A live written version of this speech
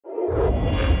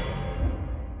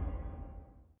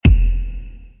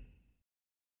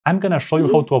I'm gonna show you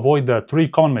how to avoid the 3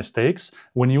 common mistakes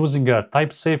when using a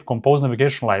type-safe compose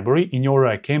navigation library in your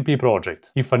KMP project.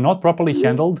 If not properly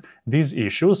handled, these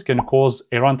issues can cause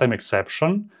a runtime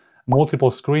exception,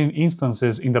 multiple screen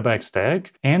instances in the backstack,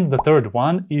 and the third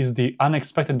one is the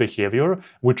unexpected behavior,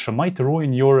 which might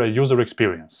ruin your user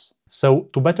experience. So,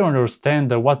 to better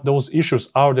understand what those issues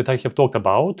are that I have talked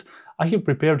about, I have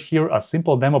prepared here a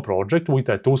simple demo project with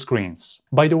 2 screens.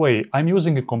 By the way, I'm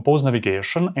using a Compose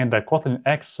Navigation and a Kotlin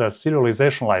X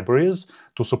serialization libraries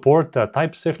to support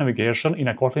type-safe navigation in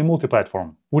a Kotlin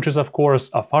multi-platform, which is of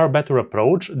course a far better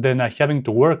approach than having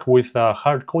to work with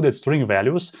hard-coded string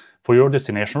values for your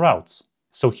destination routes.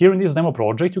 So here in this demo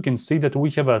project you can see that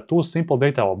we have 2 simple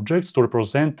data objects to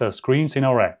represent screens in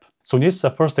our app. So in this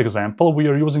first example, we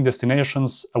are using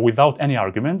destinations without any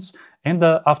arguments, and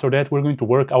after that we're going to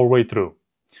work our way through.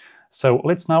 So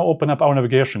let's now open up our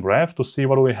navigation graph to see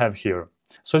what we have here.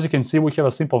 So as you can see, we have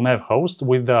a simple nav host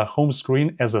with the home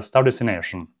screen as a start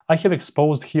destination. I have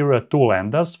exposed here 2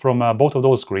 lambdas from both of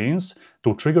those screens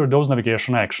to trigger those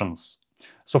navigation actions.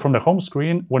 So from the home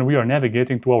screen, when we are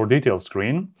navigating to our details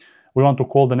screen, we want to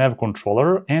call the nav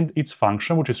controller and its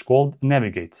function, which is called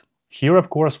navigate. Here, of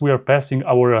course, we are passing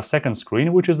our second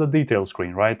screen, which is the detail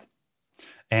screen, right?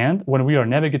 And when we are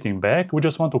navigating back, we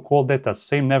just want to call that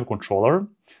same nav controller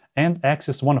and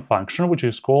access one function, which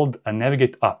is called a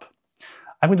navigate up.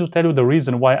 I'm going to tell you the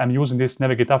reason why I'm using this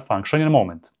navigate up function in a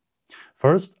moment.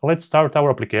 First, let's start our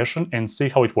application and see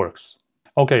how it works.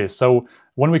 Okay, so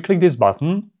when we click this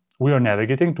button, we are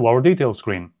navigating to our detail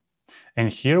screen.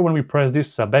 And here, when we press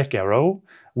this back arrow,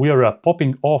 we are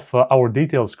popping off our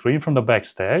detail screen from the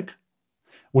backstack,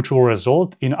 which will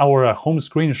result in our home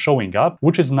screen showing up,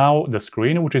 which is now the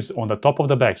screen which is on the top of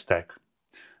the backstack.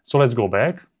 So let's go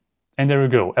back, and there we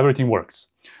go, everything works.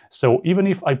 So even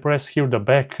if I press here the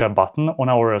back button on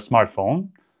our smartphone,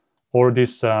 or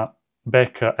this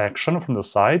back action from the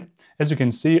side, as you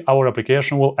can see, our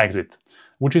application will exit,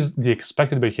 which is the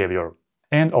expected behavior.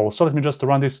 And also, let me just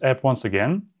run this app once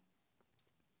again.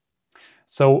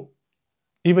 So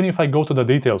even if I go to the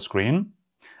detail screen,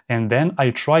 and then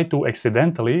I try to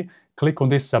accidentally click on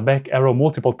this back arrow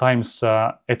multiple times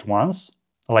at once,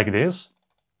 like this,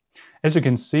 as you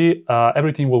can see,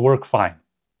 everything will work fine.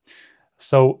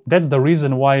 So that's the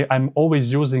reason why I'm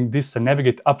always using this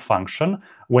navigate up function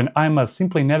when I'm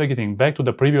simply navigating back to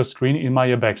the previous screen in my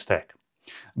backstack.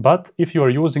 But if you are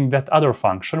using that other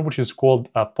function, which is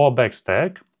called pop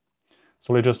backstack,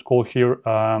 so let's just call here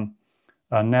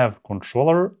nav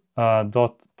controller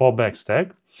dot pop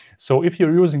backstack. So if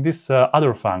you're using this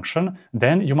other function,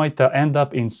 then you might end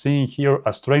up in seeing here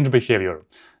a strange behavior.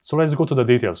 So let's go to the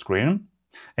detail screen.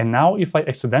 And now if I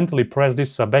accidentally press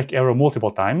this back arrow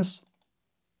multiple times,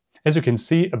 as you can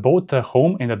see, both the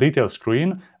home and the detail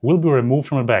screen will be removed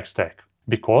from the backstack,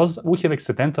 because we have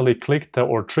accidentally clicked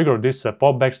or triggered this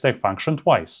pop backstack function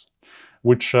twice,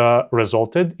 which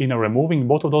resulted in removing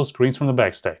both of those screens from the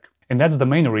backstack. And that's the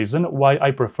main reason why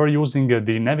I prefer using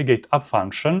the navigate up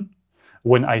function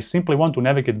when I simply want to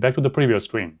navigate back to the previous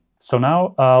screen. So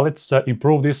now let's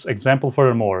improve this example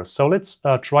furthermore. So let's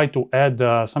try to add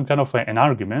some kind of an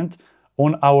argument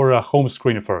on our home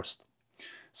screen first.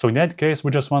 So in that case, we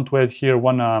just want to add here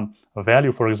one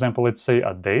value, for example, let's say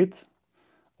a date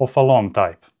of a long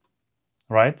type,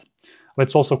 right?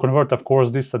 Let's also convert, of course,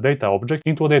 this data object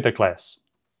into a data class.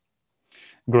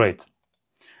 Great.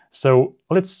 So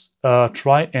let's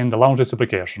try and launch this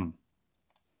application.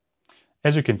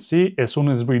 As you can see, as soon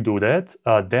as we do that,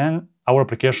 then our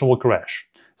application will crash.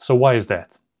 So why is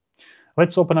that?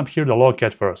 Let's open up here the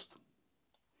logcat first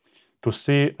to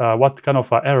see what kind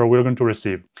of error we're going to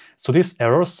receive. So this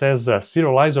error says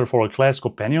serializer for a class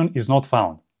companion is not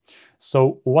found.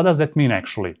 So what does that mean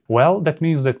actually? Well, that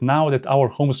means that now that our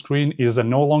home screen is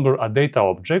no longer a data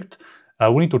object,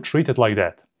 we need to treat it like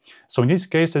that. So in this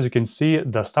case, as you can see,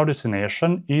 the start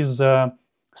destination is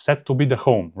set to be the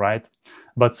home, right?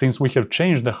 But since we have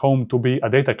changed the home to be a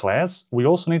data class, we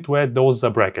also need to add those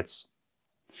brackets.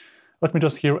 Let me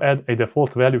just here add a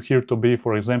default value here to be,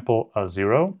 for example, a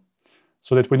 0,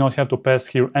 so that we don't have to pass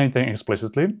here anything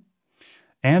explicitly.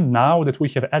 And now that we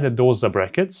have added those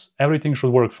brackets, everything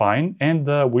should work fine, and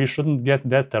we shouldn't get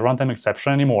that runtime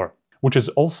exception anymore, which is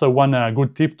also one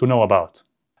good tip to know about.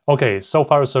 Okay, so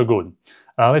far so good.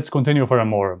 Let's continue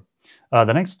furthermore.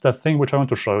 The next thing which I want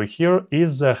to show you here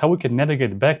is how we can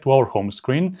navigate back to our home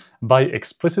screen by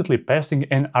explicitly passing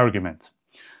an argument.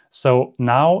 So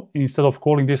now, instead of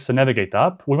calling this navigate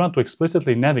up, we want to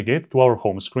explicitly navigate to our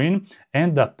home screen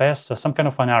and pass some kind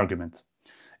of an argument.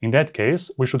 In that case,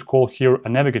 we should call here a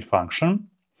navigate function,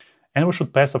 and we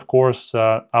should pass, of course,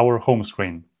 our home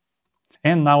screen.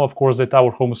 And now, of course, that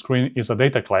our home screen is a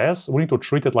data class, we need to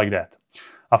treat it like that.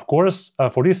 Of course,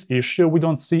 for this issue, we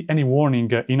don't see any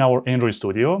warning in our Android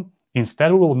Studio.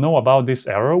 Instead, we will know about this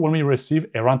error when we receive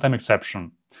a runtime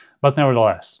exception. But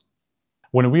nevertheless,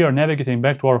 when we are navigating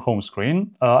back to our home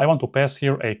screen, I want to pass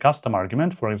here a custom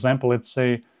argument. For example, let's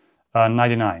say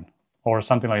 99 or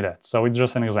something like that. So it's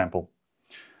just an example.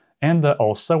 And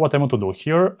also what I want to do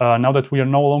here, now that we are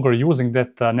no longer using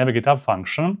that navigate up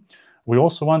function, we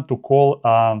also want to call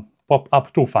pop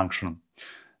up to function.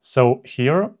 So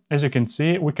here, as you can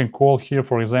see, we can call here,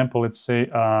 for example, let's say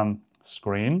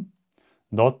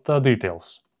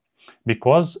screen.details,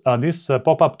 because this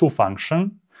pop up to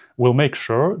function will make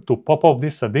sure to pop off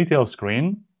this detail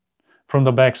screen from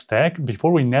the back stack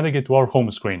before we navigate to our home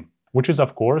screen, which is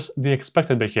of course the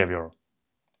expected behavior.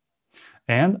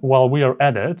 And while we are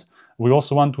at it, we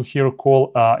also want to here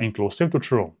call inclusive to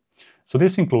true. So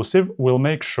this inclusive will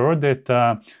make sure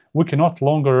that we can no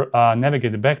longer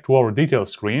navigate back to our detail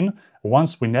screen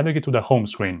once we navigate to the home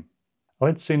screen.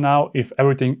 Let's see now if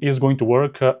everything is going to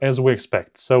work as we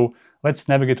expect. So let's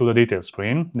navigate to the detail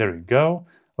screen. There we go.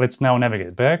 Let's now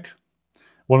navigate back.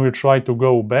 When we try to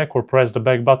go back or press the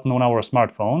back button on our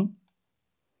smartphone,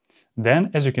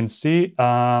 then as you can see,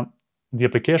 the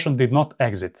application did not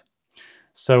exit.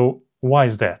 So why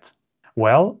is that?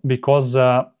 Well, because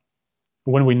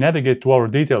when we navigate to our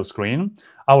detail screen,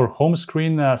 our home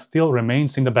screen still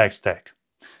remains in the back stack.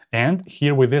 And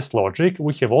here with this logic,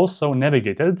 we have also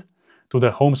navigated to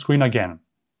the home screen again,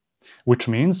 which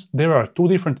means there are two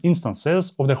different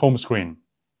instances of the home screen.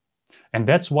 And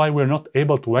that's why we're not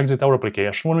able to exit our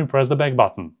application when we press the back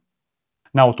button.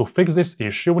 Now, to fix this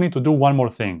issue, we need to do one more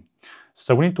thing.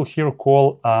 So we need to here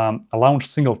call launch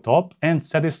single top and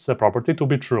set this property to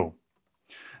be true.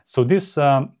 So this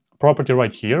property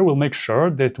right here will make sure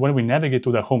that when we navigate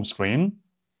to the home screen,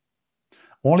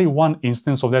 only one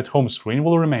instance of that home screen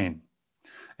will remain.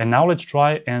 And now let's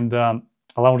try and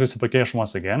launch this application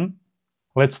once again.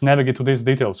 Let's navigate to this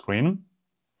detail screen,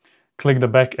 click the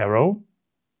back arrow.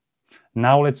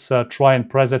 Now let's try and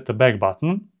press the back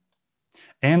button,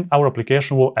 and our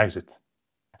application will exit.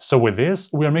 So with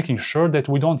this, we are making sure that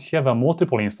we don't have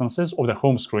multiple instances of the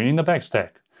home screen in the back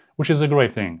stack, which is a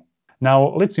great thing.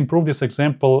 Now let's improve this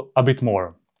example a bit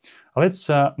more. Let's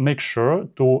make sure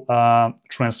to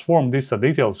transform this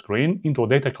detail screen into a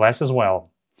data class as well.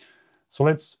 So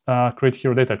let's create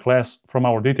here a data class from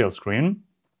our detail screen.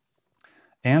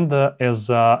 And as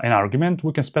an argument,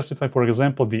 we can specify, for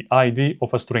example, the ID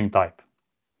of a string type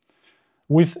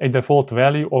with a default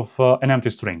value of an empty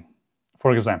string,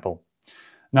 for example.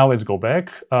 Now let's go back.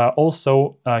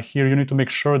 Also, here you need to make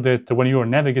sure that when you are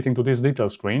navigating to this detail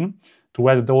screen, to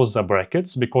add those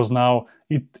brackets, because now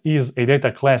it is a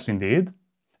data class indeed.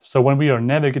 So when we are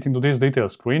navigating to this detail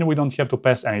screen, we don't have to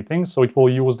pass anything, so it will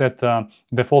use that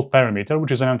default parameter,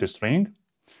 which is an empty string.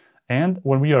 And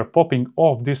when we are popping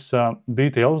off these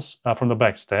details from the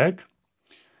back stack,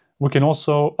 we can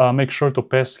also make sure to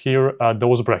pass here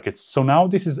those brackets. So now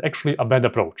this is actually a bad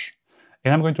approach,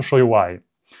 and I'm going to show you why.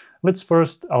 Let's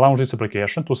first launch this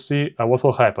application to see what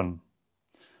will happen.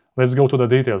 Let's go to the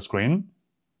detail screen.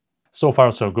 So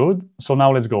far, so good. So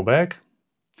now let's go back.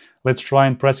 Let's try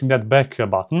and pressing that back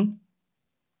button.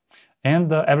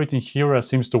 And everything here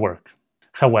seems to work.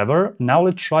 However, now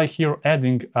let's try here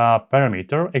adding a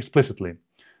parameter explicitly.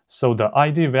 So the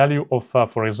ID value of,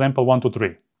 for example, 1, 2,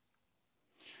 3.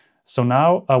 So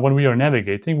now when we are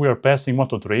navigating, we are passing 1,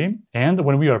 2, 3. And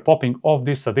when we are popping off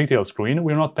this detail screen,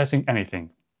 we are not passing anything.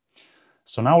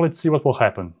 So now let's see what will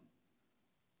happen.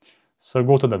 So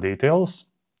go to the details,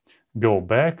 go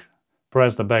back,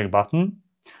 press the back button,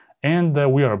 and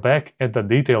we are back at the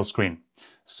detail screen.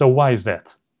 So why is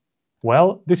that?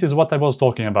 Well, this is what I was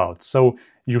talking about. So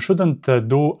you shouldn't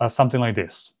do something like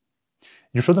this.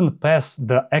 You shouldn't pass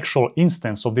the actual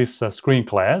instance of this screen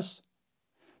class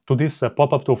to this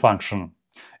pop-up to function.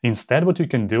 Instead, what you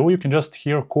can do, you can just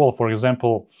here call, for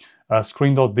example,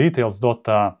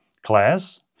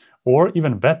 screen.details.class, or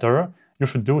even better, you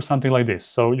should do something like this.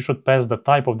 So you should pass the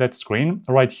type of that screen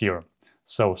right here.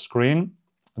 So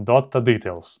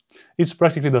screen.details. It's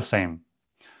practically the same.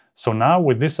 So now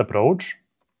with this approach,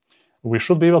 we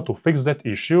should be able to fix that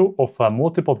issue of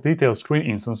multiple detail screen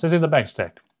instances in the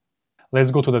backstack.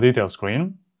 Let's go to the detail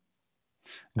screen,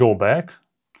 go back,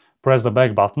 press the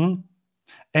back button,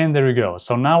 and there you go.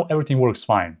 So now everything works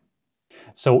fine.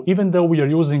 So even though we are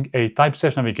using a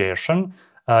type-safe navigation,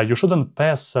 you shouldn't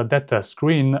pass that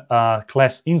screen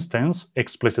class instance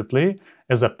explicitly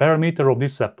as a parameter of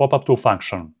this pop-up to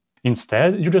function.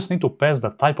 Instead, you just need to pass the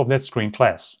type of that screen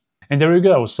class. And there you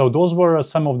go. So those were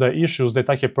some of the issues that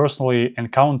I have personally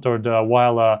encountered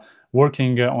while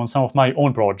working on some of my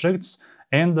own projects,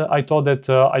 and I thought that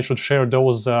I should share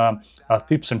those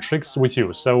tips and tricks with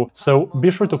you. So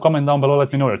be sure to comment down below,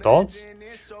 let me know your thoughts.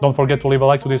 Don't forget to leave a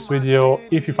like to this video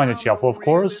if you find it helpful, of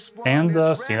course, and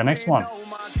see you in the next one.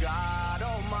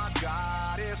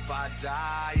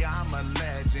 I'm a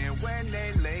legend. When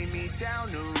they lay me down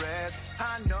to rest,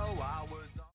 I know I was